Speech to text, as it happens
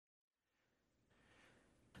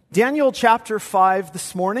Daniel chapter 5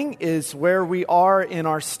 this morning is where we are in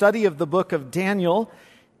our study of the book of Daniel,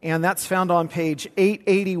 and that's found on page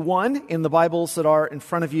 881 in the Bibles that are in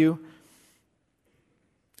front of you.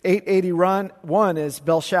 881 is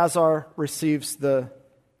Belshazzar receives the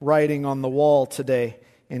writing on the wall today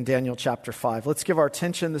in Daniel chapter 5. Let's give our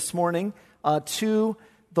attention this morning to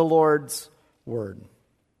the Lord's word.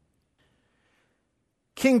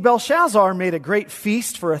 King Belshazzar made a great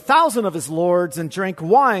feast for 1,000 of his lords and drank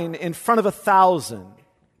wine in front of 1,000.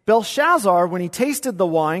 Belshazzar, when he tasted the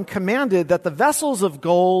wine, commanded that the vessels of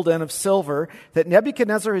gold and of silver that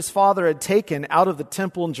Nebuchadnezzar his father had taken out of the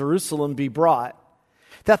temple in Jerusalem be brought,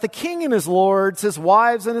 that the king and his lords, his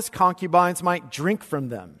wives and his concubines might drink from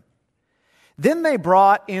them. Then they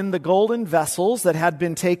brought in the golden vessels that had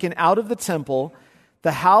been taken out of the temple,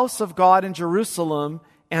 the house of God in Jerusalem,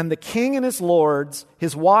 and the king and his lords,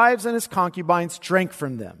 his wives and his concubines drank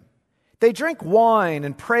from them. They drank wine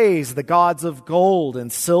and praised the gods of gold and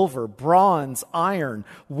silver, bronze, iron,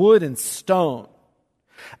 wood, and stone.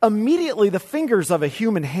 Immediately the fingers of a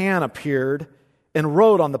human hand appeared and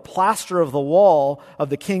wrote on the plaster of the wall of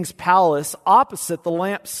the king's palace opposite the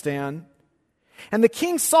lampstand. And the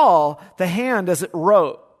king saw the hand as it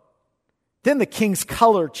wrote. Then the king's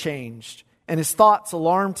color changed, and his thoughts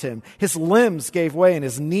alarmed him. His limbs gave way and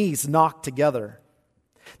his knees knocked together.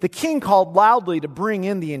 The king called loudly to bring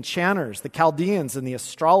in the enchanters, the Chaldeans, and the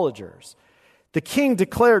astrologers. The king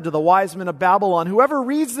declared to the wise men of Babylon, "Whoever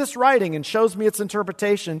reads this writing and shows me its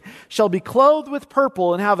interpretation shall be clothed with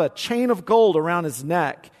purple and have a chain of gold around his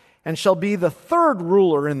neck, and shall be the third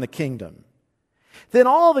ruler in the kingdom." Then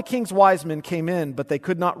all the king's wise men came in, but they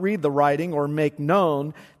could not read the writing or make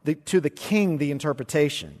known to the king the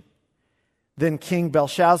interpretation. Then King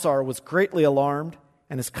Belshazzar was greatly alarmed,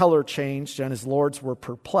 and his color changed, and his lords were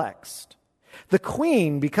perplexed. The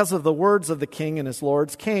queen, because of the words of the king and his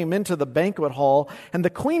lords, came into the banquet hall, and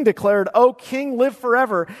the queen declared, "O king, live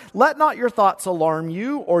forever. Let not your thoughts alarm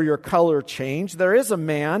you or your color change. There is a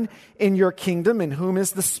man in your kingdom in whom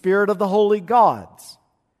is the spirit of the holy gods.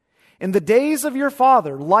 In the days of your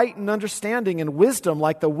father, light and understanding and wisdom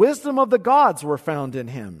like the wisdom of the gods were found in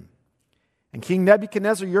him. And King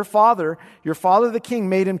Nebuchadnezzar, your father the king,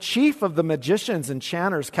 made him chief of the magicians,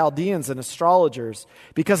 enchanters, Chaldeans, and astrologers,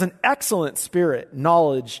 because an excellent spirit,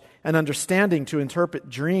 knowledge, and understanding to interpret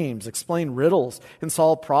dreams, explain riddles, and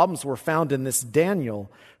solve problems were found in this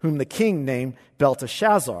Daniel, whom the king named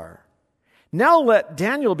Belteshazzar. Now let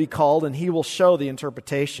Daniel be called, and he will show the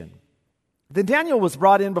interpretation." Then Daniel was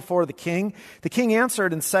brought in before the king. The king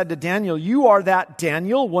answered and said to Daniel, "You are that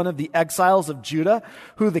Daniel, one of the exiles of Judah,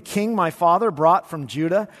 who the king my father brought from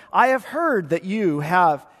Judah. I have heard of you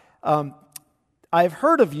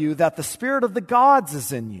that the spirit of the gods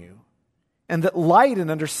is in you, and that light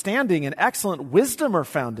and understanding and excellent wisdom are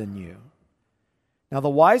found in you. Now the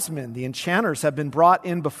wise men, the enchanters, have been brought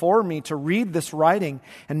in before me to read this writing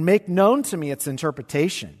and make known to me its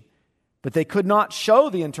interpretation. But they could not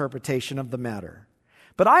show the interpretation of the matter.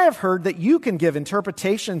 But I have heard that you can give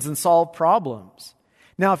interpretations and solve problems.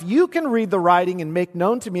 Now, if you can read the writing and make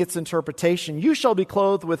known to me its interpretation, you shall be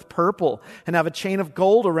clothed with purple and have a chain of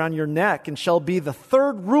gold around your neck and shall be the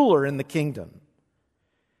third ruler in the kingdom."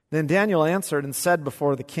 Then Daniel answered and said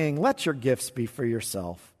before the king, "Let your gifts be for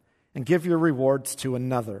yourself and give your rewards to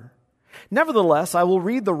another. Nevertheless, I will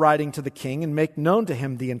read the writing to the king and make known to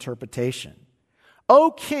him the interpretation. O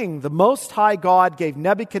king, the Most High God gave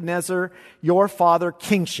Nebuchadnezzar, your father,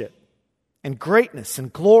 kingship and greatness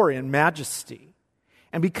and glory and majesty.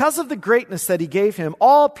 And because of the greatness that he gave him,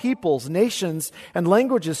 all peoples, nations, and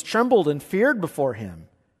languages trembled and feared before him.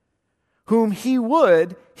 Whom he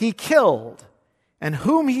would, he killed, and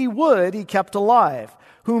whom he would, he kept alive.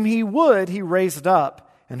 Whom he would, he raised up,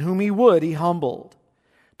 and whom he would, he humbled.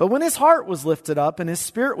 But when his heart was lifted up and his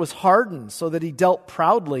spirit was hardened so that he dealt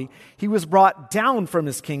proudly, he was brought down from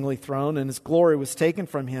his kingly throne and his glory was taken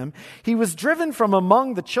from him. He was driven from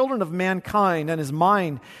among the children of mankind, and his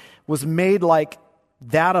mind was made like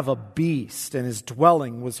that of a beast, and his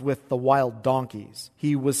dwelling was with the wild donkeys.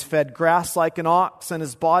 He was fed grass like an ox, and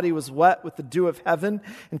his body was wet with the dew of heaven,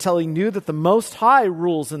 until he knew that the Most High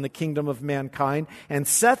rules in the kingdom of mankind and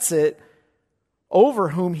sets it over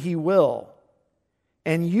whom he will.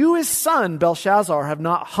 And you, his son, Belshazzar, have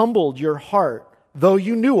not humbled your heart, though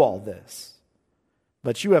you knew all this.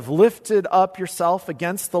 But you have lifted up yourself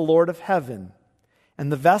against the Lord of heaven,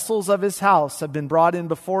 and the vessels of his house have been brought in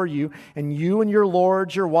before you, and you and your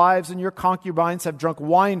lords, your wives, and your concubines have drunk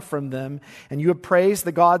wine from them, and you have praised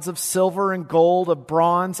the gods of silver and gold, of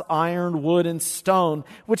bronze, iron, wood, and stone,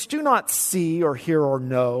 which do not see or hear or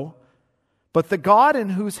know, but the God in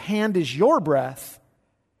whose hand is your breath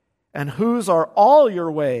and whose are all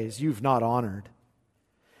your ways you've not honored.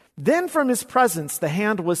 Then from his presence the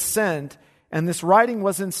hand was sent, and this writing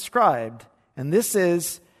was inscribed. And this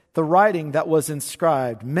is the writing that was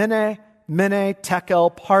inscribed, Mene, Mene,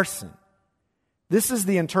 Tekel, Parsin. This is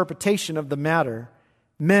the interpretation of the matter.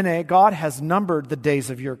 Mene, God has numbered the days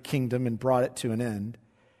of your kingdom and brought it to an end.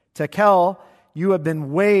 Tekel, you have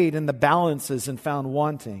been weighed in the balances and found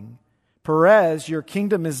wanting. Perez, your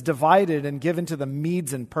kingdom is divided and given to the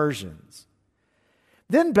Medes and Persians.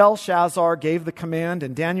 Then Belshazzar gave the command,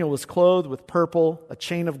 and Daniel was clothed with purple. A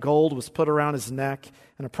chain of gold was put around his neck,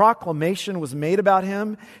 and a proclamation was made about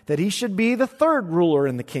him that he should be the third ruler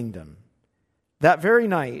in the kingdom. That very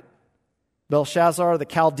night, Belshazzar, the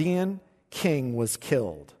Chaldean king, was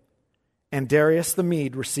killed, and Darius the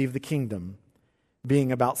Mede received the kingdom,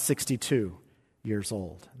 being about 62 years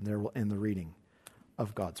old. And there we'll end the reading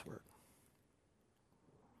of God's word.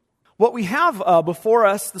 What we have before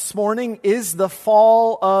us this morning is the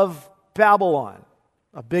fall of Babylon,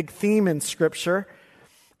 a big theme in Scripture.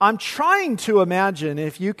 I'm trying to imagine,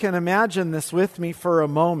 if you can imagine this with me for a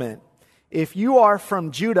moment, if you are from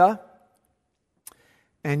Judah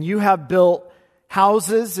and you have built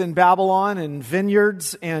houses in Babylon and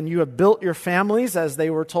vineyards, and you have built your families as they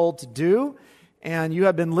were told to do, and you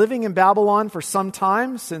have been living in Babylon for some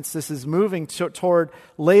time, since this is moving toward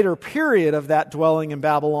later period of that dwelling in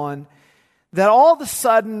Babylon, that all of a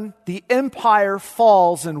sudden the empire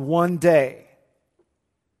falls in one day.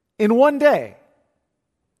 In one day.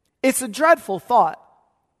 It's a dreadful thought.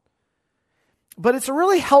 But it's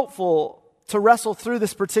really helpful to wrestle through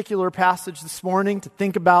this particular passage this morning, to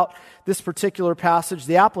think about this particular passage.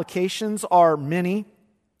 The applications are many.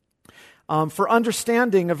 For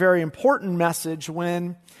understanding a very important message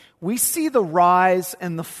when we see the rise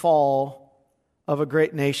and the fall of a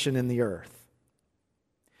great nation in the earth.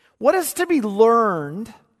 What is to be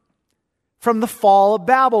learned from the fall of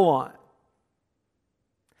Babylon?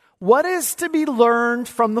 What is to be learned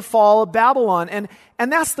from the fall of Babylon?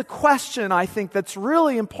 And that's the question, I think, that's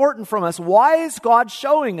really important from us. Why is God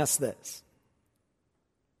showing us this?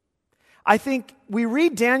 I think we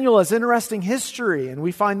read Daniel as interesting history, and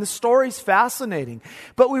we find the stories fascinating.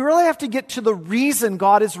 But we really have to get to the reason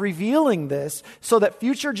God is revealing this, so that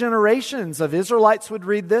future generations of Israelites would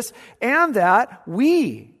read this, and that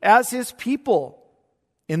we, as His people,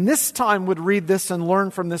 in this time would read this and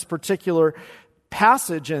learn from this particular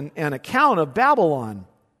passage and account of Babylon.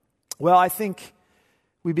 Well, I think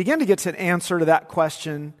we begin to get to an answer to that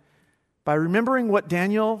question by remembering what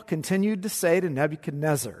Daniel continued to say to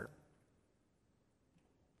Nebuchadnezzar.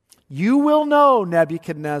 You will know,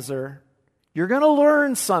 Nebuchadnezzar, you're going to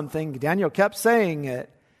learn something, Daniel kept saying it,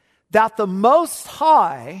 that the Most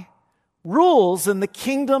High rules in the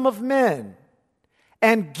kingdom of men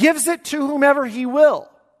and gives it to whomever He will.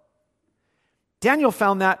 Daniel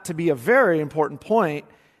found that to be a very important point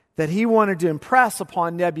that he wanted to impress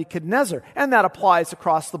upon Nebuchadnezzar. And that applies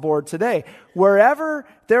across the board today. Wherever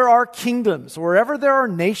there are kingdoms, wherever there are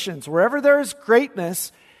nations, wherever there is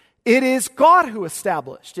greatness, it is God who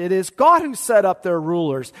established. It is God who set up their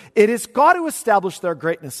rulers. It is God who established their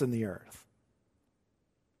greatness in the earth.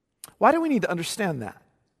 Why do we need to understand that?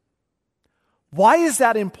 Why is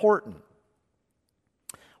that important?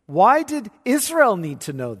 Why did Israel need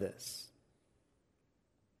to know this?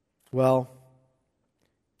 Well,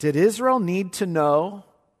 did Israel need to know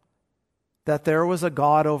that there was a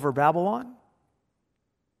God over Babylon?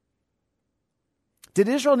 Did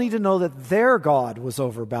Israel need to know that their God was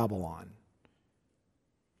over Babylon?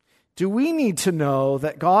 Do we need to know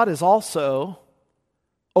that God is also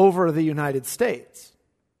over the United States?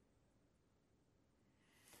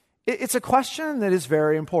 It's a question that is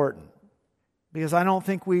very important, because I don't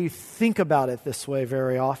think we think about it this way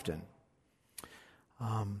very often.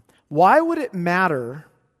 Why would it matter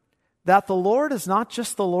that the Lord is not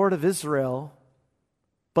just the Lord of Israel,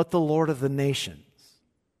 but the Lord of the nations?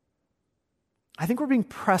 I think we're being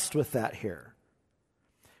pressed with that here.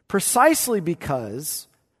 Precisely because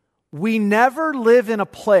we never live in a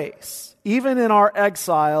place, even in our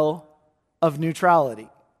exile, of neutrality.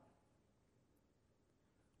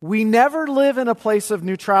 We never live in a place of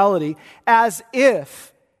neutrality as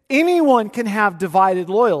if anyone can have divided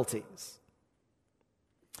loyalties.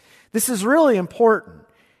 This is really important,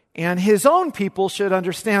 and His own people should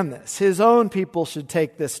understand this. His own people should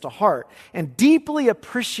take this to heart and deeply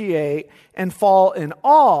appreciate and fall in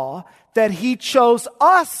awe that He chose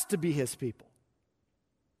us to be His people.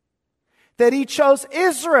 That He chose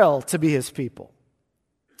Israel to be His people.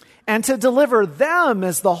 And to deliver them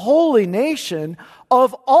as the holy nation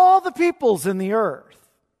of all the peoples in the earth.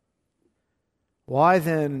 Why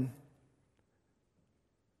then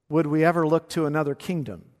would we ever look to another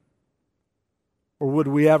kingdom? Or would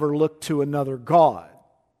we ever look to another God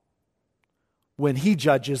when He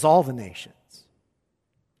judges all the nations?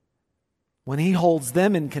 When He holds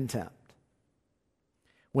them in contempt?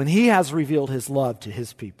 When He has revealed His love to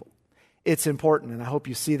His people? It's important, and I hope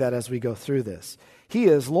you see that as we go through this. He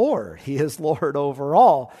is Lord. He is Lord over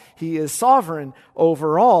all. He is sovereign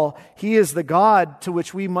over all. He is the God to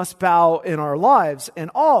which we must bow in our lives. And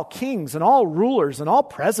all kings and all rulers and all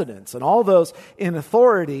presidents and all those in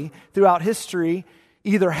authority throughout history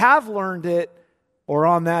either have learned it, or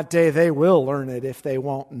on that day they will learn it if they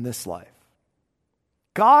won't in this life.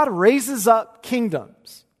 God raises up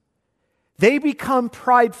kingdoms. They become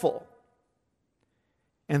prideful.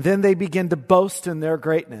 And then they begin to boast in their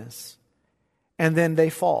greatness. And then they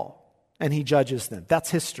fall. And He judges them. That's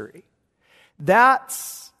history.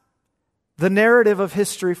 That's the narrative of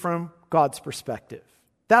history from God's perspective.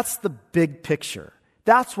 That's the big picture.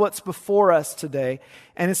 That's what's before us today.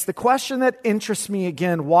 And it's the question that interests me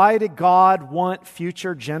again. Why did God want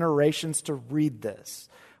future generations to read this?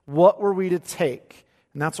 What were we to take?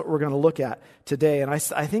 And that's what we're going to look at today. And I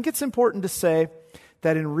think it's important to say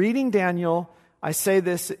that in reading Daniel, I say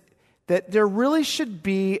this, that there really should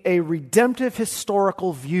be a redemptive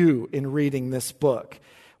historical view in reading this book.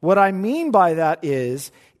 What I mean by that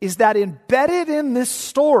is that embedded in this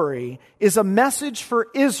story is a message for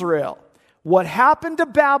Israel. What happened to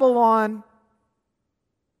Babylon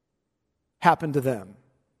happened to them.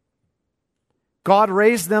 God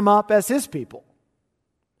raised them up as His people.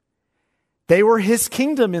 They were His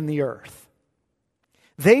kingdom in the earth.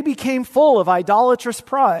 They became full of idolatrous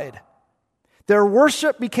pride. Their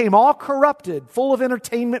worship became all corrupted, full of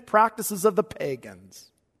entertainment practices of the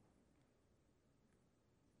pagans.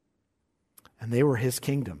 And they were His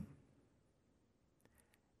kingdom.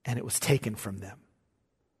 And it was taken from them.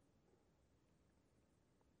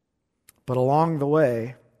 But along the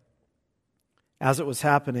way, as it was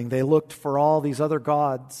happening, they looked for all these other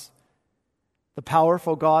gods, the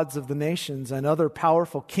powerful gods of the nations and other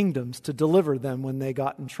powerful kingdoms to deliver them when they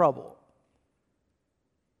got in trouble.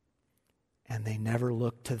 And they never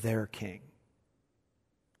looked to their king.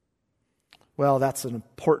 Well, that's an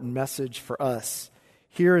important message for us.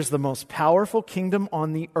 Here is the most powerful kingdom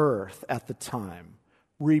on the earth at the time,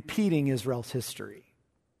 repeating Israel's history.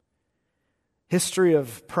 History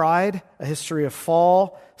of pride, a history of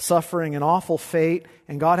fall, suffering, and awful fate.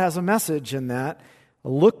 And God has a message in that.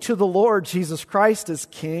 Look to the Lord Jesus Christ as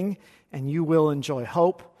King, and you will enjoy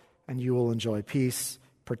hope, and you will enjoy peace,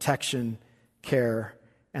 protection, care,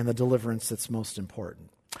 and the deliverance that's most important.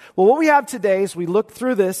 Well, what we have today as we look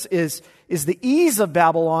through this is the ease of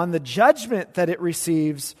Babylon, the judgment that it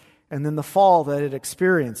receives, and then the fall that it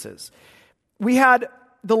experiences. We had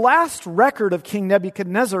the last record of King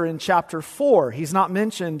Nebuchadnezzar in chapter 4. He's not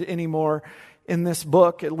mentioned anymore in this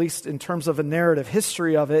book, at least in terms of a narrative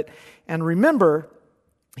history of it. And remember,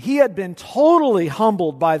 he had been totally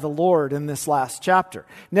humbled by the Lord in this last chapter.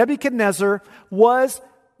 Nebuchadnezzar was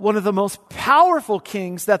one of the most powerful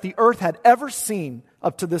kings that the earth had ever seen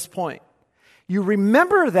up to this point. You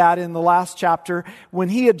remember that in the last chapter, when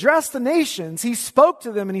he addressed the nations, he spoke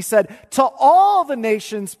to them and he said, to all the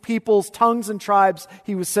nations, peoples, tongues, and tribes,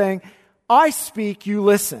 he was saying, I speak, you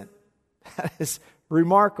listen. That is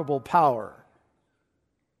remarkable power.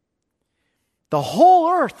 The whole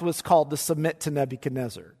earth was called to submit to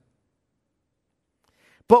Nebuchadnezzar.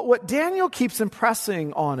 But what Daniel keeps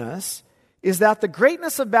impressing on us is that the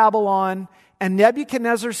greatness of Babylon and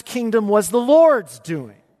Nebuchadnezzar's kingdom was the Lord's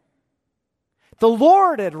doing. The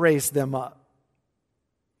Lord had raised them up.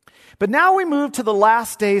 But now we move to the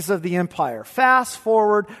last days of the empire. Fast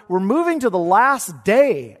forward, we're moving to the last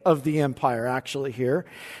day of the empire, actually, here.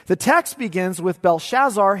 The text begins with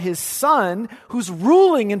Belshazzar, his son, who's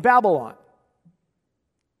ruling in Babylon.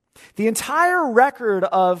 The entire record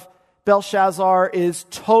of Belshazzar is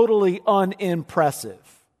totally unimpressive.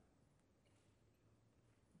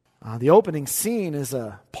 The opening scene is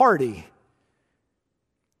a party.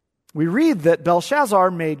 We read that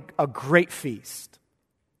Belshazzar made a great feast.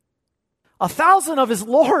 1,000 of his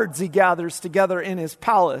lords he gathers together in his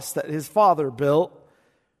palace that his father built.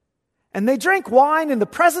 And they drank wine in the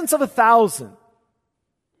presence of 1,000.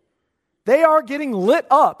 They are getting lit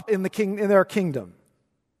up in their kingdom.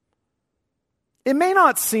 It may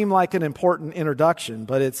not seem like an important introduction,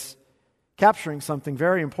 but it's capturing something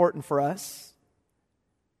very important for us.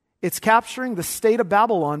 It's capturing the state of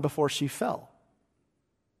Babylon before she fell.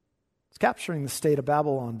 It's capturing the state of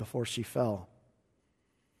Babylon before she fell.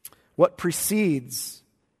 What precedes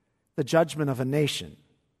the judgment of a nation?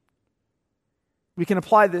 We can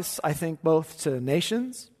apply this, I think, both to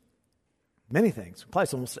nations many things. It applies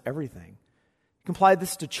to almost everything. You can apply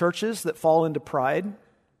this to churches that fall into pride. You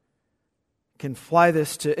can apply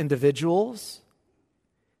this to individuals.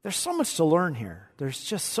 There's so much to learn here. There's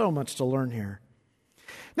just so much to learn here.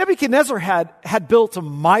 Nebuchadnezzar had built a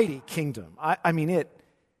mighty kingdom. I mean, it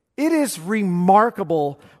is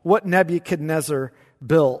remarkable what Nebuchadnezzar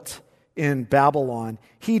built in Babylon.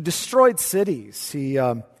 He destroyed cities. He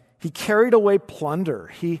carried away plunder.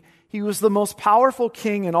 He was the most powerful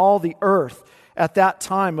king in all the earth at that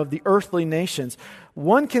time of the earthly nations.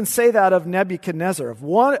 One can say that of Nebuchadnezzar.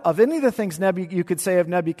 Of any of the things you could say of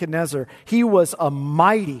Nebuchadnezzar, he was a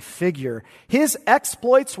mighty figure. His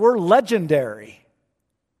exploits were legendary.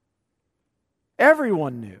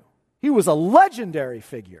 Everyone knew. He was a legendary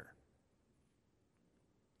figure.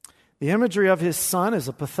 The imagery of his son is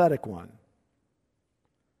a pathetic one.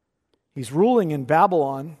 He's ruling in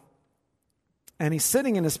Babylon, and he's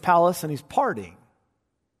sitting in his palace and he's partying.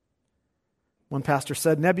 One pastor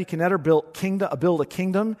said, Nebuchadnezzar built a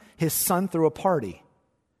kingdom, his son threw a party.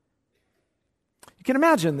 You can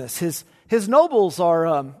imagine this. His nobles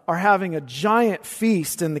are having a giant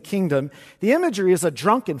feast in the kingdom. The imagery is a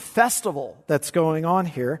drunken festival that's going on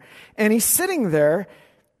here. And he's sitting there.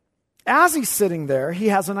 As he's sitting there, he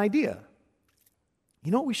has an idea.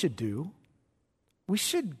 You know what we should do? We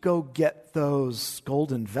should go get those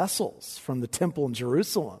golden vessels from the temple in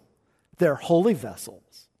Jerusalem. They're holy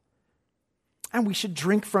vessels. And we should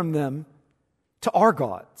drink from them to our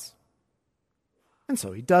gods. And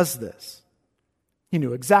so he does this. He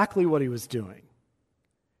knew exactly what he was doing.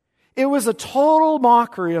 It was a total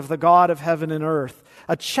mockery of the God of heaven and earth,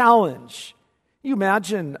 a challenge. You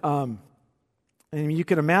imagine, and you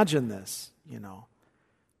can imagine this,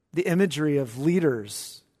 the imagery of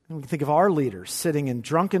leaders. And we can think of our leaders sitting in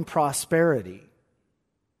drunken prosperity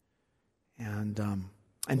and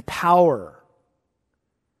power.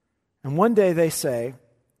 And one day they say,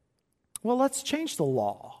 well, let's change the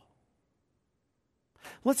law.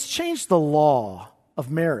 Let's change the law of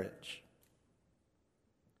marriage.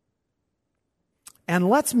 And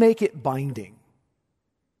let's make it binding.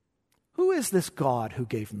 Who is this God who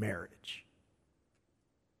gave marriage?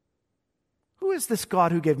 Who is this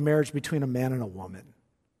God who gave marriage between a man and a woman?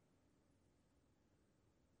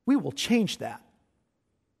 We will change that.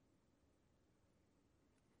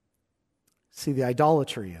 See the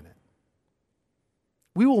idolatry in it.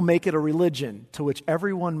 We will make it a religion to which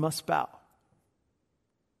everyone must bow.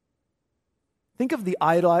 Think of the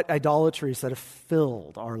idolatries that have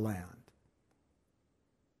filled our land.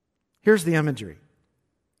 Here's the imagery.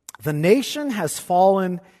 The nation has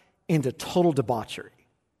fallen into total debauchery.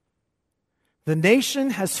 The nation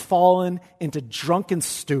has fallen into drunken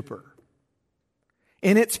stupor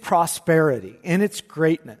in its prosperity, in its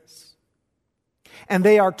greatness. And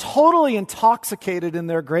they are totally intoxicated in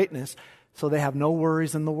their greatness, so they have no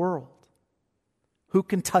worries in the world. Who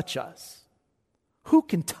can touch us? Who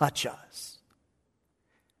can touch us?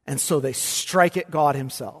 And so they strike at God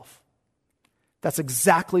himself. That's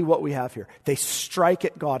exactly what we have here. They strike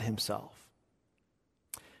at God himself.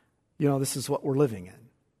 This is what we're living in.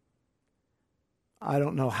 I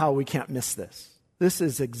don't know how we can't miss this. This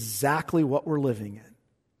is exactly what we're living in.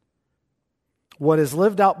 What is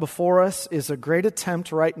lived out before us is a great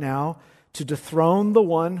attempt right now to dethrone the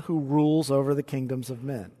one who rules over the kingdoms of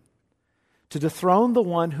men, to dethrone the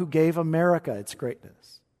one who gave America its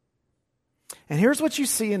greatness. And here's what you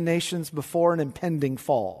see in nations before an impending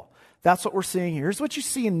fall. That's what we're seeing here. Here's what you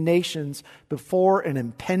see in nations before an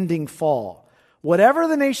impending fall. Whatever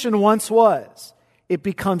the nation once was, it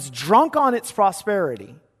becomes drunk on its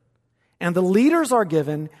prosperity, and the leaders are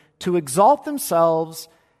given to exalt themselves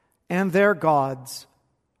and their gods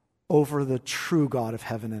over the true God of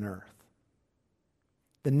heaven and earth.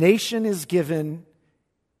 The nation is given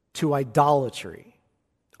to idolatry.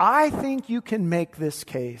 I think you can make this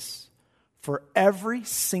case for every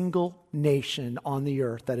single nation on the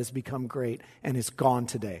earth that has become great and is gone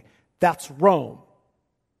today. That's Rome.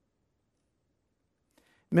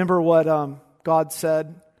 Remember what God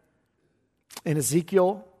said in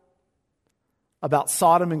Ezekiel about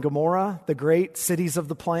Sodom and Gomorrah, the great cities of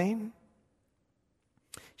the plain?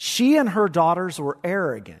 She and her daughters were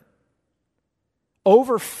arrogant,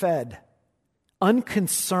 overfed,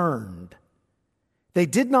 unconcerned. They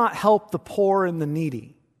did not help the poor and the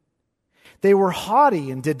needy. They were haughty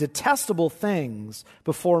and did detestable things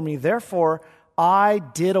before me. Therefore, I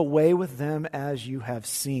did away with them as you have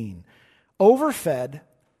seen. Overfed,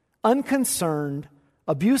 unconcerned,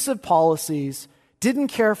 abusive policies, didn't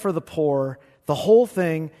care for the poor. The whole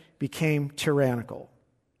thing became tyrannical.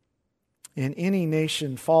 In any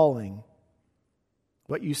nation falling,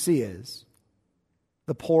 what you see is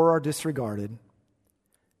The poor are disregarded.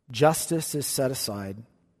 Justice is set aside.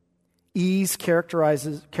 Ease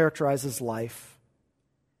characterizes life.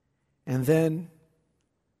 And then,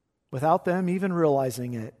 without them even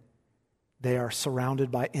realizing it, they are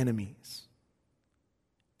surrounded by enemies,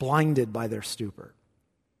 blinded by their stupor.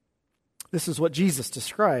 This is what Jesus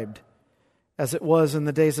described as it was in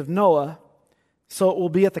the days of Noah, so it will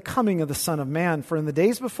be at the coming of the Son of Man. For in the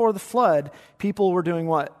days before the flood, people were doing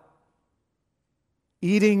what?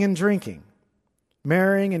 Eating and drinking,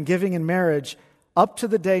 marrying and giving in marriage, up to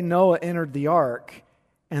the day Noah entered the ark,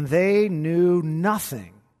 and they knew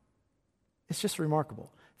nothing. It's just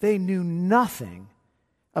remarkable. They knew nothing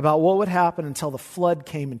about what would happen until the flood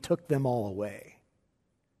came and took them all away.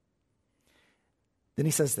 Then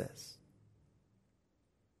he says this.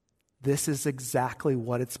 This is exactly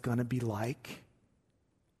what it's going to be like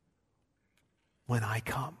when I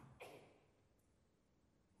come.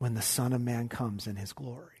 When the Son of Man comes in his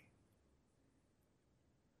glory.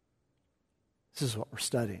 This is what we're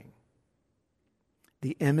studying.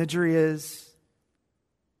 The imagery is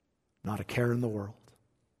not a care in the world.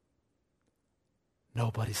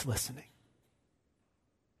 Nobody's listening.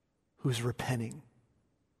 Who's repenting?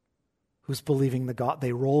 Who's believing the God?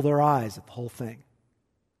 They roll their eyes at the whole thing.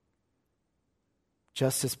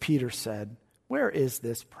 Just as Peter said, where is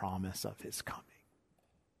this promise of his coming?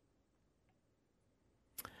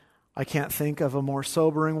 I can't think of a more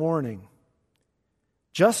sobering warning.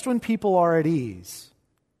 Just when people are at ease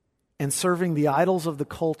and serving the idols of the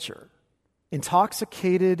culture,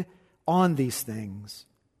 intoxicated on these things,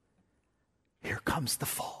 here comes the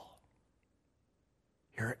fall.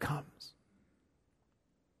 Here it comes.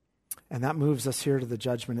 And that moves us here to the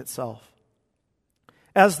judgment itself.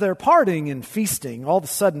 As they're partying and feasting, all of a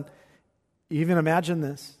sudden, you even imagine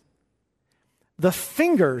this, the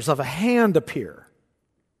fingers of a hand appear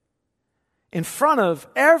in front of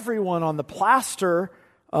everyone on the plaster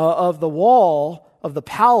of the wall of the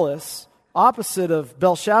palace opposite of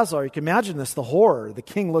Belshazzar. You can imagine this, the horror. The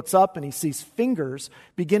king looks up and he sees fingers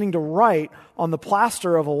beginning to write on the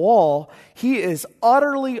plaster of a wall. He is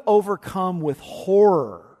utterly overcome with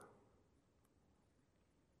horror.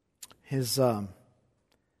 His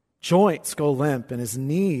joints go limp and his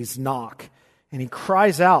knees knock, and he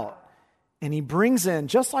cries out. And he brings in,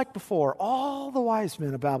 just like before, all the wise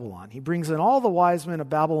men of Babylon. He brings in all the wise men of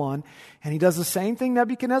Babylon, and he does the same thing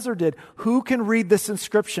Nebuchadnezzar did. Who can read this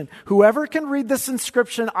inscription? Whoever can read this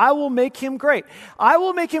inscription, I will make him great. I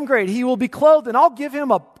will make him great. He will be clothed, and I'll give him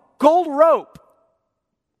a gold rope.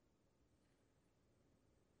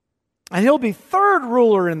 And he'll be third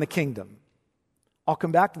ruler in the kingdom. I'll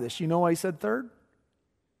come back to this. You know why he said third?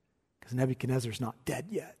 Because Nebuchadnezzar's not dead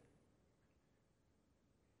yet.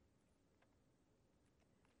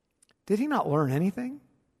 Did he not learn anything?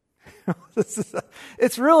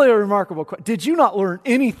 It's really a remarkable question. Did you not learn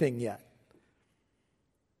anything yet?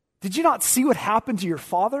 Did you not see what happened to your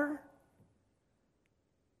father?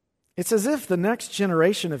 It's as if the next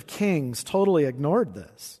generation of kings totally ignored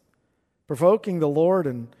this, provoking the Lord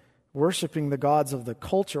and worshiping the gods of the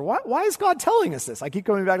culture. Why is God telling us this? I keep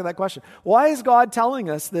coming back to that question. Why is God telling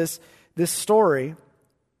us this story?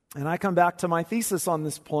 And I come back to my thesis on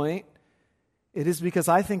this point. It is because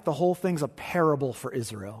I think the whole thing's a parable for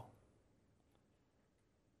Israel.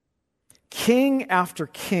 King after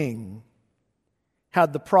king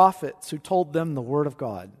had the prophets who told them the word of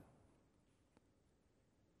God.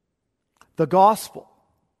 The gospel.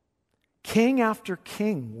 King after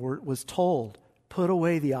king was told, put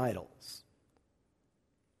away the idols.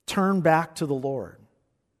 Turn back to the Lord.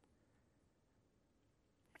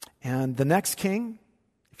 And the next king,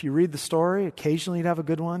 if you read the story, occasionally you'd have a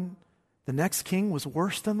good one. The next king was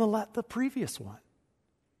worse than the previous one.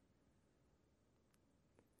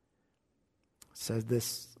 Said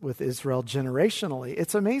this with Israel generationally.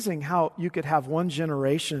 It's amazing how you could have one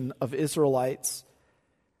generation of Israelites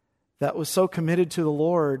that was so committed to the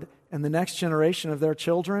Lord, and the next generation of their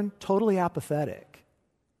children totally apathetic,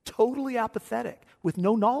 with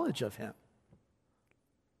no knowledge of Him.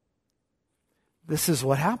 This is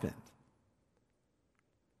what happened.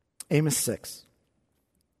 Amos 6.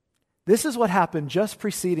 This is what happened just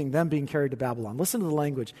preceding them being carried to Babylon. Listen to the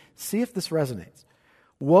language. See if this resonates.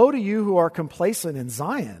 Woe to you who are complacent in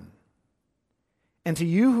Zion, and to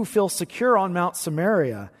you who feel secure on Mount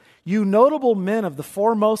Samaria, you notable men of the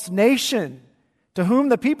foremost nation, to whom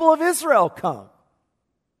the people of Israel come.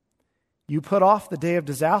 You put off the day of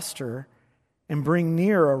disaster and bring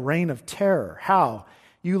near a reign of terror. How?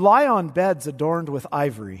 You lie on beds adorned with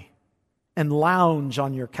ivory and lounge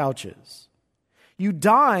on your couches. You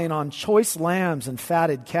dine on choice lambs and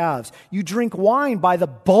fatted calves. You drink wine by the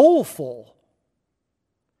bowlful.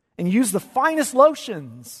 and use the finest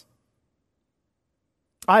lotions.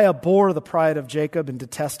 I abhor the pride of Jacob and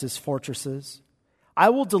detest his fortresses.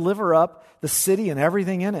 I will deliver up the city and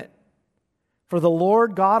everything in it. For the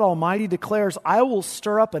Lord God Almighty declares, I will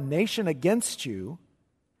stir up a nation against you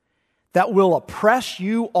that will oppress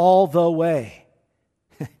you all the way.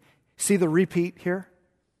 See the repeat here?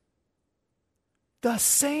 The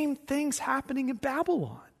same thing's happening in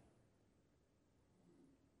Babylon.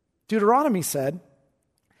 Deuteronomy said,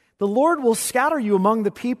 the Lord will scatter you among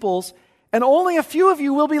the peoples, and only a few of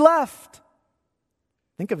you will be left.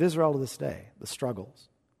 Think of Israel to this day, the struggles.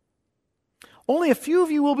 Only a few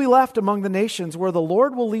of you will be left among the nations where the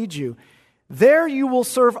Lord will lead you. There you will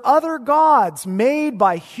serve other gods made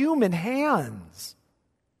by human hands.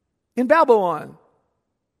 In Babylon.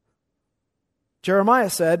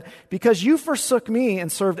 Jeremiah said, because you forsook me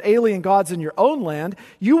and served alien gods in your own land,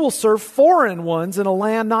 you will serve foreign ones in a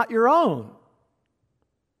land not your own.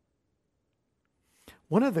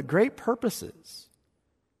 One of the great purposes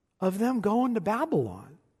of them going to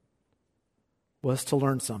Babylon was to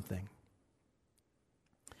learn something.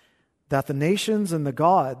 That the nations and the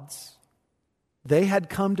gods they had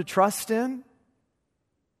come to trust in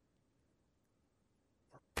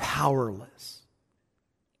were powerless.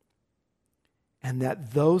 And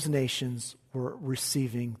that those nations were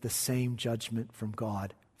receiving the same judgment from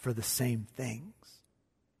God for the same things.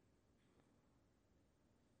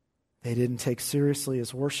 They didn't take seriously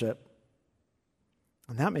his worship.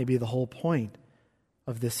 And that may be the whole point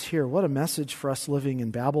of this here. What a message for us living in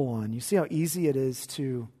Babylon. You see how easy it is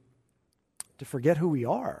to forget who we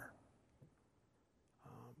are,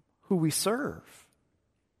 who we serve,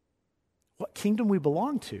 what kingdom we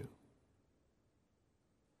belong to.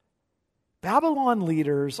 Babylon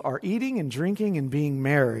leaders are eating and drinking and being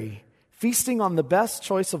merry, feasting on the best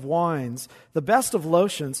choice of wines, the best of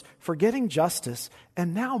lotions, forgetting justice,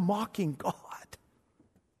 and now mocking God.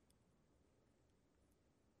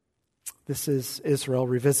 This is Israel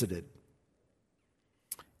revisited.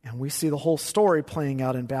 And we see the whole story playing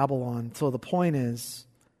out in Babylon. So the point is,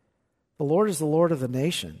 the Lord is the Lord of the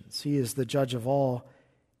nations. He is the judge of all.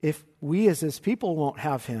 If we as his people won't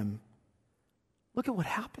have him, look at what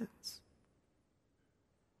happens.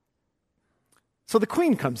 So the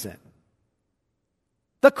queen comes in.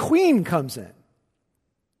 The queen comes in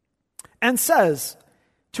and says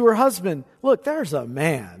to her husband, look, there is a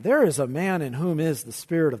man in whom is the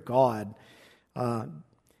Spirit of God.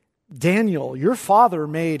 Daniel, your father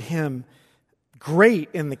made him great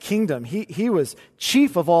in the kingdom. He was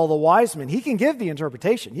chief of all the wise men. He can give the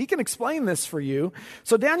interpretation. He can explain this for you.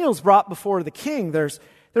 So Daniel's brought before the king. There's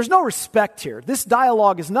no respect here. This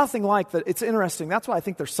dialogue is nothing like that. It's interesting. That's why I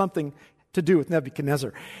think there's something to do with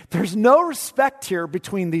Nebuchadnezzar. There's no respect here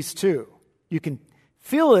between these two. You can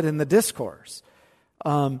feel it in the discourse.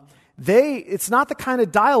 It's not the kind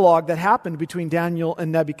of dialogue that happened between Daniel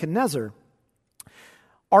and Nebuchadnezzar.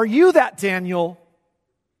 Are you that Daniel?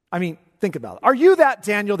 Think about it. Are you that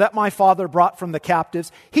Daniel that my father brought from the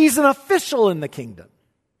captives? He's an official in the kingdom.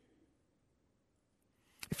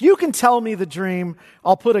 If you can tell me the dream,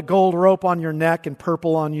 I'll put a gold rope on your neck and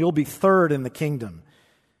purple on you. You'll be third in the kingdom.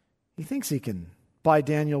 He thinks he can buy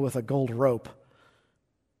Daniel with a gold rope.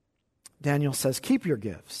 Daniel says, keep your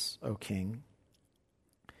gifts, O king.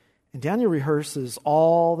 And Daniel rehearses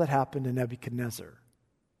all that happened to Nebuchadnezzar.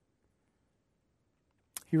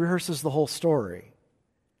 He rehearses the whole story.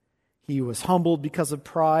 He was humbled because of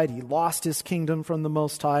pride. He lost his kingdom from the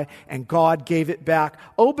Most High, and God gave it back.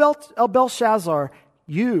 O Belshazzar,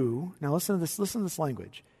 you, now listen to this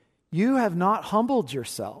language. You have not humbled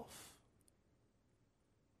yourself,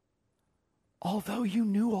 although you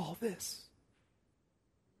knew all this.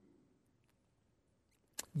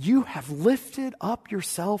 You have lifted up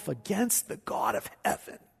yourself against the God of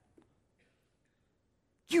heaven.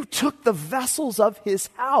 You took the vessels of his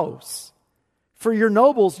house for your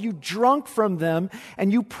nobles. You drunk from them,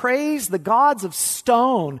 and you praised the gods of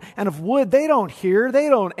stone and of wood. They don't hear. They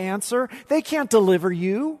don't answer. They can't deliver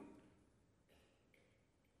you.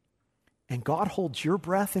 And God holds your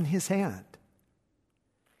breath in his hand.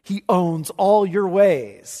 He owns all your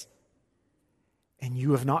ways. And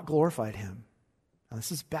you have not glorified him. Now,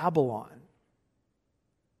 this is Babylon.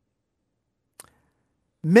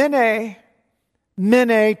 Mene,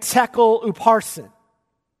 tekel, upharsin.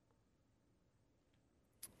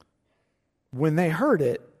 When they heard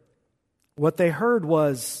it, what they heard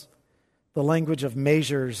was the language of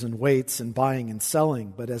measures and weights and buying and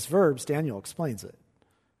selling. But as verbs, Daniel explains it.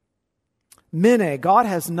 Mene, God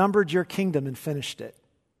has numbered your kingdom and finished it.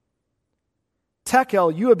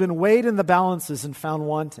 Tekel, you have been weighed in the balances and found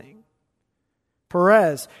wanting.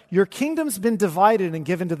 Perez, your kingdom's been divided and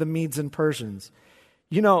given to the Medes and Persians.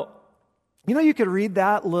 You know, you could read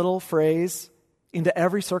that little phrase into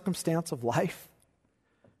every circumstance of life.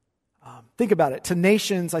 Think about it. To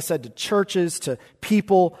nations, I said to churches, to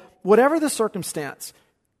people, whatever the circumstance,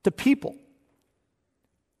 to people.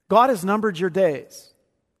 God has numbered your days.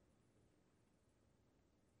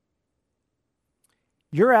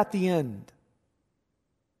 You're at the end.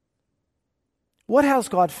 What has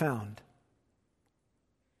God found?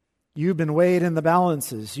 You've been weighed in the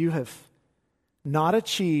balances. You have not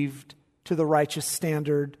achieved to the righteous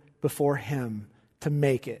standard before Him to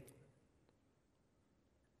make it.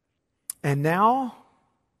 And now,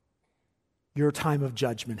 your time of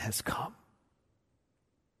judgment has come.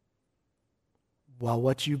 While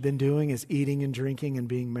what you've been doing is eating and drinking and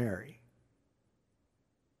being merry.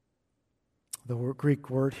 The Greek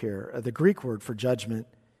word for judgment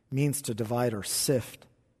means to divide or sift.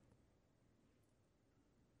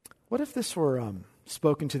 What if this were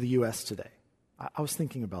spoken to the U.S. today? I was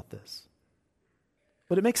thinking about this.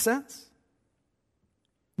 Would it make sense?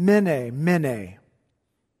 Mene.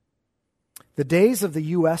 The days of the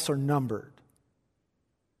U.S. are numbered.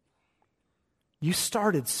 You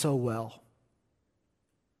started so well.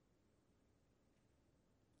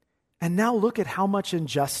 And now look at how much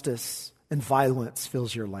injustice and violence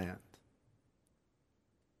fills your land.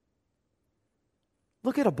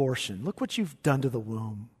 Look at abortion. Look what you've done to the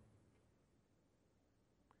womb.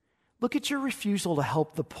 Look at your refusal to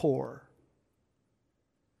help the poor.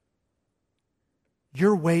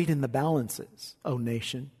 You're weighed in the balances, O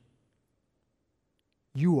nation.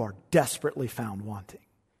 You are desperately found wanting.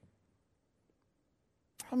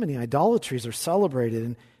 How many idolatries are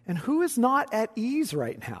celebrated, and who is not at ease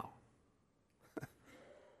right now?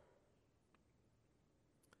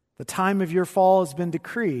 The time of your fall has been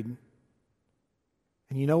decreed.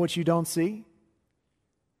 And you know what you don't see?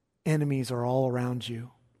 Enemies are all around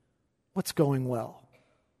you. What's going well?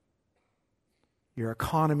 Your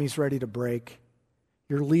economy's ready to break.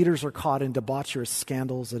 Your leaders are caught in debaucherous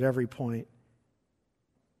scandals at every point.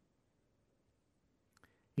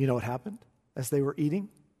 You know what happened as they were eating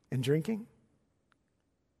and drinking?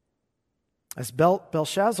 As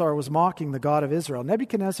Belshazzar was mocking the God of Israel,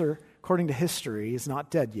 Nebuchadnezzar, according to history, is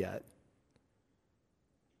not dead yet.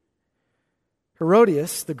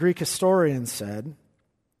 Herodias, the Greek historian, said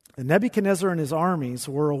that Nebuchadnezzar and his armies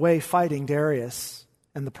were away fighting Darius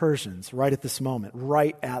and the Persians right at this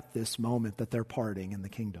moment that they're parting in the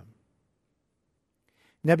kingdom.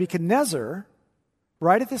 Nebuchadnezzar,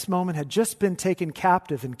 right at this moment, had just been taken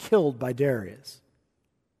captive and killed by Darius.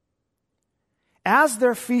 As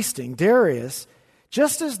they're feasting, Darius,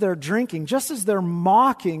 just as they're drinking, just as they're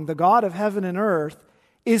mocking the God of heaven and earth,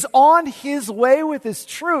 is on his way with his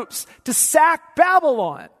troops to sack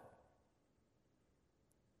Babylon.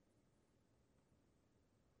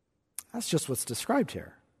 That's just what's described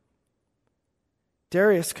here.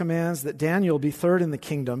 Darius commands that Daniel be third in the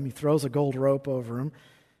kingdom. He throws a gold rope over him.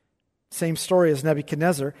 Same story as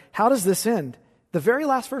Nebuchadnezzar. How does this end? The very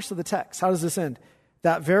last verse of the text. How does this end?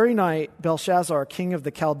 That very night, Belshazzar, king of the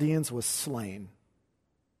Chaldeans, was slain.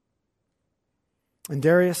 And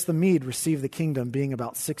Darius the Mede received the kingdom, being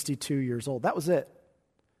about 62 years old. That was it.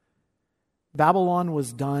 Babylon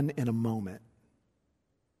was done in a moment.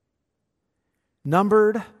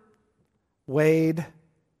 Numbered, weighed,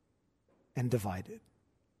 and divided.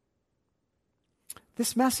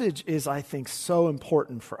 This message is, I think, so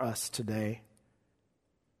important for us today.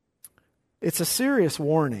 It's a serious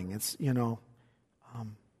warning. It's,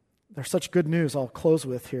 there's such good news I'll close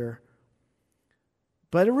with here.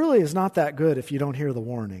 But it really is not that good if you don't hear the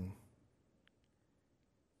warning.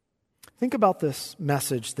 Think about this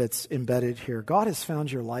message that's embedded here. God has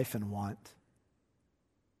found your life in want.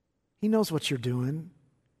 He knows what you're doing.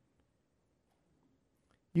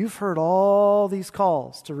 You've heard all these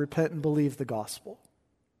calls to repent and believe the gospel.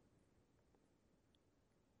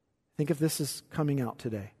 Think if this is coming out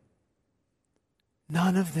today.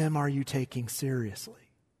 None of them are you taking seriously.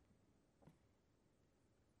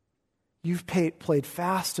 You've played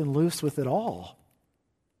fast and loose with it all.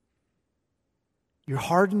 You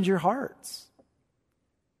hardened your hearts.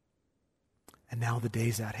 And now the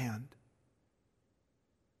day's at hand.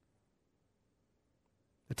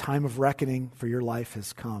 The time of reckoning for your life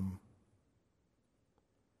has come.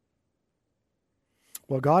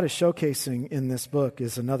 What God is showcasing in this book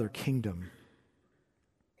is another kingdom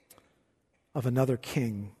of another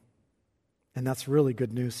king. And that's really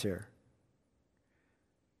good news here.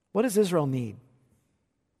 What does Israel need?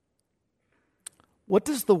 What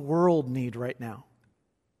does the world need right now?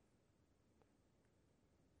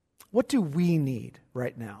 What do we need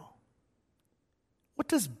right now? What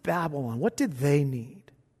does Babylon, what did they need?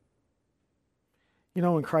 You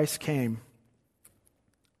know, when Christ came,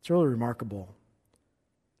 it's really remarkable.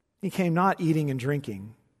 He came not eating and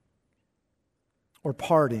drinking or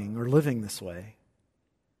partying or living this way.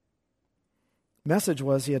 Message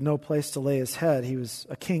was he had no place to lay his head. He was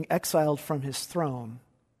a king exiled from his throne.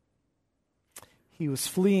 He was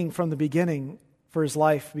fleeing from the beginning for his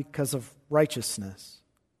life because of righteousness.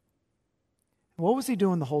 What was he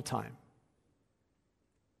doing the whole time?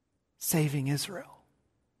 Saving Israel.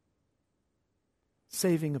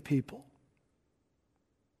 Saving a people.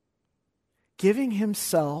 Giving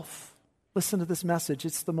himself, listen to this message,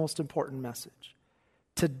 it's the most important message,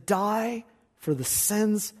 to die for the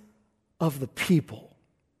sins of the people.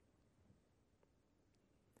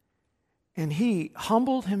 And he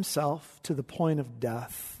humbled himself to the point of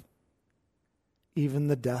death, even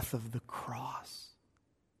the death of the cross.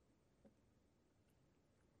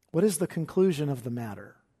 What is the conclusion of the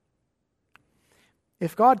matter?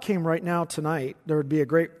 If God came right now tonight, there would be a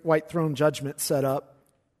great white throne judgment set up.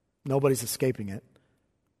 Nobody's escaping it.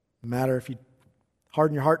 No matter if you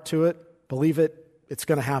harden your heart to it, believe it, it's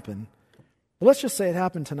going to happen. But let's just say it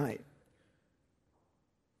happened tonight.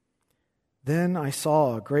 Then I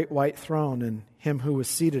saw a great white throne and him who was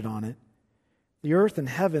seated on it. The earth and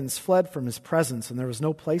heavens fled from his presence, and there was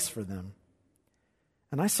no place for them.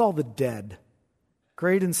 And I saw the dead,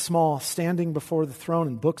 great and small, standing before the throne,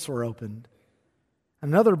 and books were opened.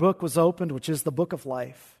 Another book was opened, which is the book of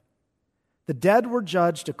life. The dead were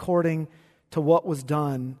judged according to what was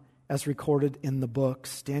done as recorded in the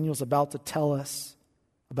books. Daniel's about to tell us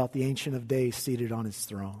about the Ancient of Days seated on his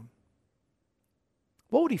throne.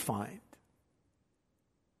 What would he find?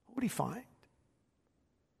 What would he find?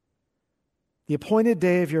 The appointed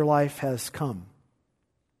day of your life has come.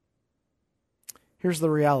 Here's the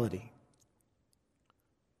reality.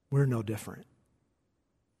 We're no different.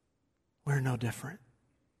 We're no different.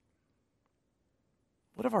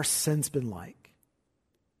 What have our sins been like?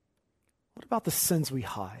 What about the sins we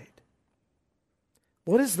hide?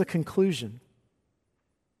 What is the conclusion?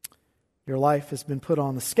 Your life has been put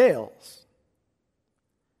on the scales.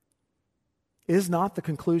 Is not the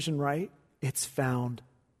conclusion right? It's found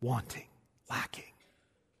wanting, lacking.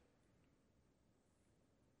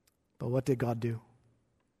 But what did God do?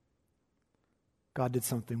 God did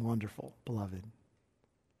something wonderful, beloved.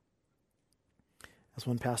 As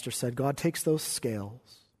one pastor said, God takes those scales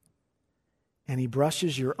and he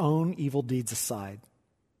brushes your own evil deeds aside.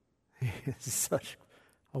 It's such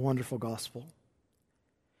a wonderful gospel.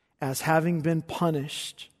 As having been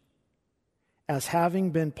punished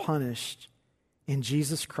in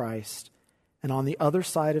Jesus Christ, and on the other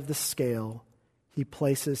side of the scale, he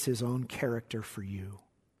places his own character for you.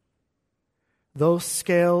 Those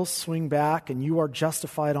scales swing back and you are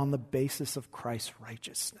justified on the basis of Christ's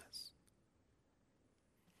righteousness.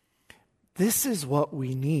 This is what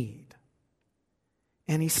we need.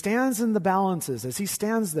 And he stands in the balances. As he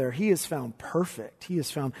stands there, he is found perfect. He is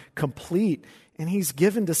found complete. And he's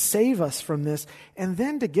given to save us from this, and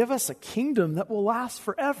then to give us a kingdom that will last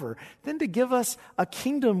forever. Then to give us a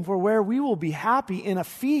kingdom where we will be happy in a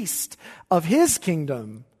feast of his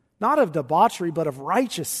kingdom. Not of debauchery, but of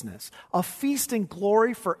righteousness. A feast in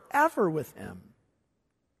glory forever with him.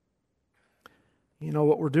 You know,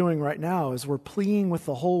 what we're doing right now is we're pleading with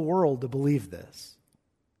the whole world to believe this.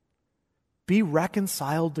 Be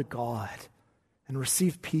reconciled to God and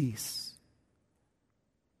receive peace.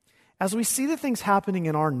 As we see the things happening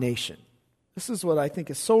in our nation, this is what I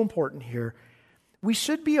think is so important here. We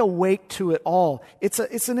should be awake to it all. It's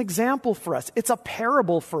an example for us. It's a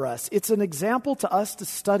parable for us. It's an example to us to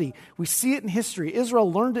study. We see it in history.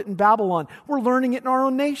 Israel learned it in Babylon. We're learning it in our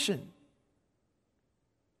own nation.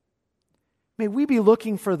 May we be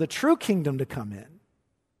looking for the true kingdom to come in.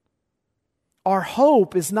 Our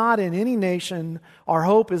hope is not in any nation. Our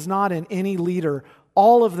hope is not in any leader.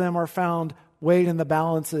 All of them are found weighed in the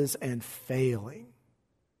balances and failing.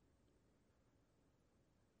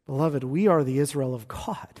 Beloved, we are the Israel of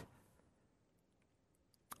God.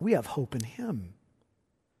 We have hope in him.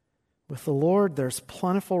 With the Lord, there's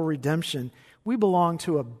plentiful redemption. We belong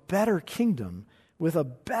to a better kingdom with a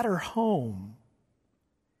better home.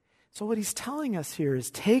 So what he's telling us here is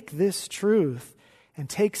take this truth and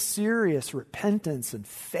take serious repentance and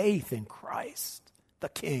faith in Christ, the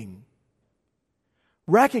King.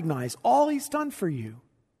 Recognize all he's done for you.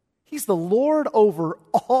 He's the Lord over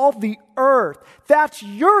all the earth. That's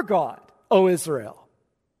your God, O Israel.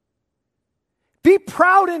 Be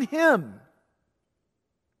proud in him.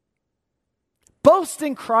 Boast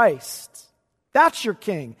in Christ. That's your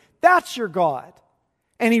King. That's your God.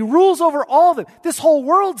 And he rules over all of them. This whole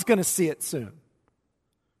world's going to see it soon.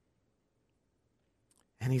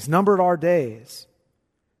 And He's numbered our days.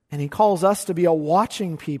 And He calls us to be a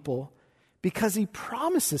watching people because He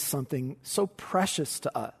promises something so precious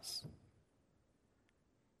to us.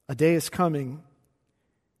 A day is coming,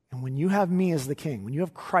 and when you have me as the king, when you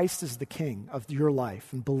have Christ as the king of your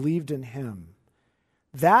life and believed in Him,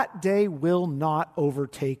 that day will not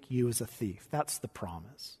overtake you as a thief. That's the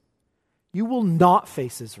promise. You will not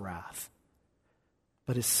face His wrath,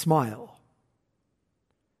 but His smile.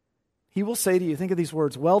 He will say to you, think of these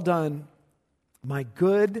words, "Well done, my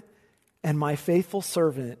good and my faithful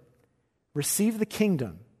servant. Receive the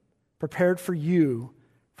kingdom prepared for you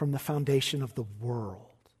from the foundation of the world."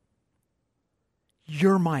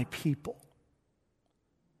 You're my people.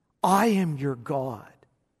 I am your God.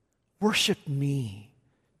 Worship me.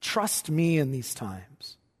 Trust me in these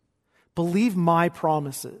times. Believe my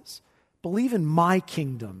promises. Believe in my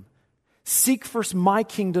kingdom. Seek first my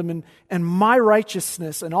kingdom and my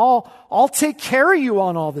righteousness, and I'll take care of you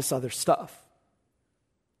on all this other stuff.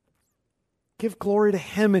 Give glory to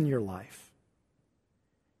Him in your life.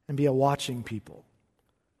 And be a watching people,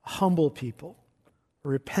 a humble people, a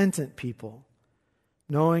repentant people,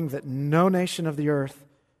 knowing that no nation of the earth,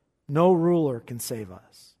 no ruler can save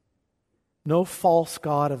us. No false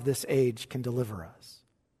god of this age can deliver us.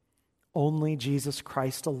 Only Jesus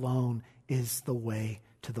Christ alone is the way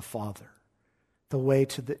to the Father, the way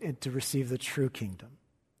to receive the true kingdom.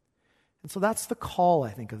 And so that's the call,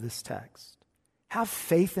 I think, of this text. Have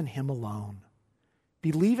faith in Him alone.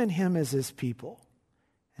 Believe in Him as His people,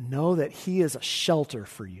 and know that He is a shelter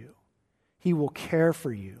for you. He will care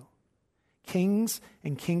for you. Kings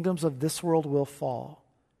and kingdoms of this world will fall,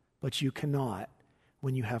 but you cannot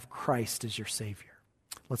when you have Christ as your Savior.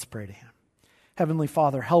 Let's pray to Him. Heavenly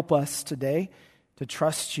Father, help us today to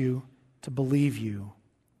trust You, to believe You,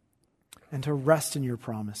 and to rest in Your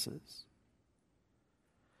promises.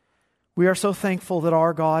 We are so thankful that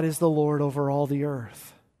our God is the Lord over all the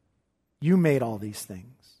earth. You made all these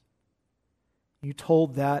things. You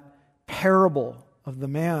told that parable of the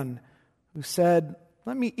man who said,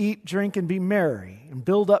 "Let me eat, drink, and be merry, and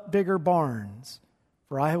build up bigger barns,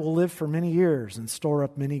 for I will live for many years and store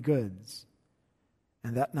up many goods."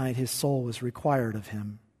 And that night his soul was required of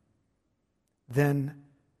him. Then,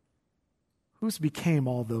 whose became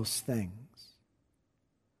all those things?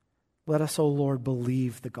 Let us, O Lord,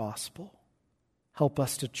 believe the gospel. Help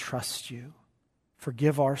us to trust You.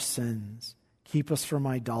 Forgive our sins. Keep us from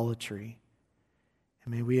idolatry.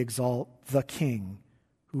 And may we exalt the King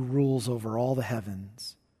who rules over all the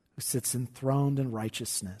heavens, who sits enthroned in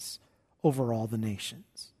righteousness over all the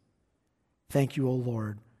nations. Thank You, O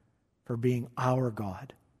Lord, for being our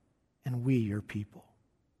God and we Your people.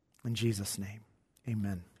 In Jesus' name,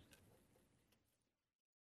 amen.